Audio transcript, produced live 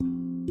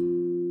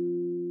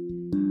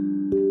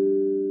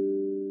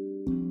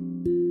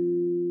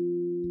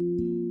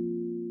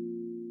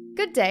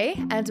Good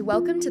day, and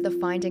welcome to the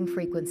Finding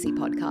Frequency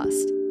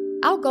podcast.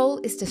 Our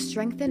goal is to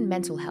strengthen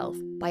mental health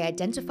by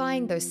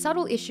identifying those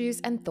subtle issues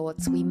and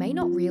thoughts we may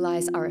not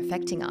realize are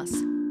affecting us,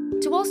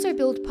 to also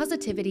build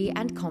positivity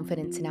and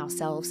confidence in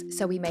ourselves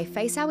so we may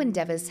face our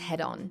endeavors head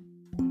on.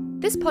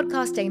 This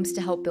podcast aims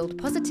to help build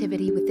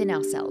positivity within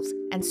ourselves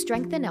and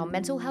strengthen our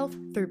mental health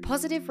through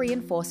positive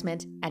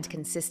reinforcement and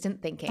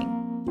consistent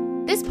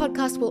thinking. This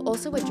podcast will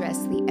also address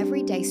the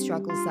everyday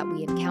struggles that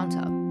we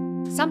encounter.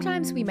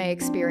 Sometimes we may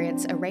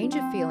experience a range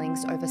of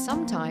feelings over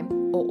some time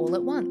or all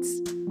at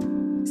once.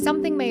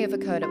 Something may have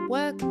occurred at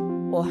work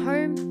or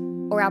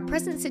home, or our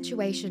present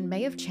situation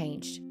may have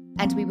changed,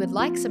 and we would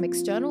like some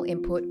external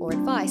input or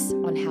advice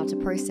on how to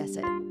process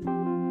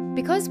it.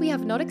 Because we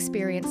have not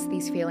experienced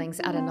these feelings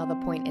at another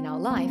point in our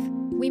life,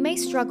 we may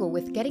struggle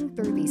with getting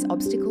through these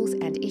obstacles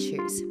and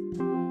issues.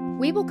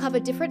 We will cover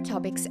different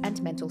topics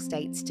and mental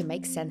states to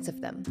make sense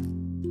of them.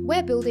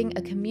 We're building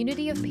a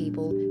community of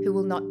people who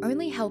will not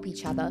only help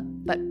each other,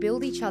 but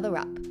build each other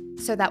up,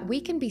 so that we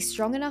can be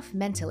strong enough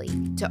mentally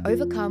to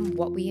overcome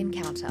what we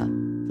encounter.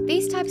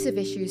 These types of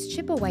issues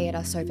chip away at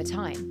us over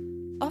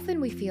time.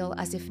 Often we feel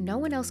as if no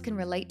one else can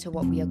relate to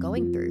what we are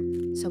going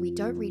through, so we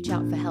don't reach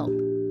out for help.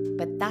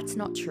 But that's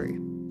not true.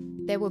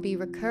 There will be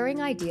recurring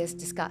ideas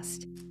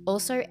discussed,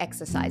 also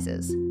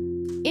exercises.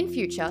 In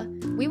future,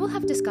 we will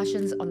have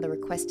discussions on the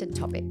requested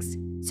topics,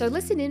 so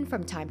listen in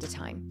from time to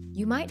time.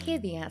 You might hear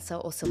the answer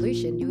or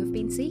solution you have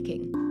been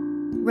seeking.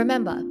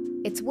 Remember,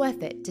 it's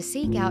worth it to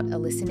seek out a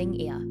listening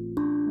ear.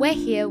 We're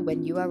here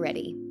when you are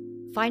ready.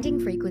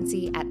 Finding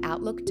Frequency at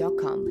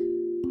outlook.com.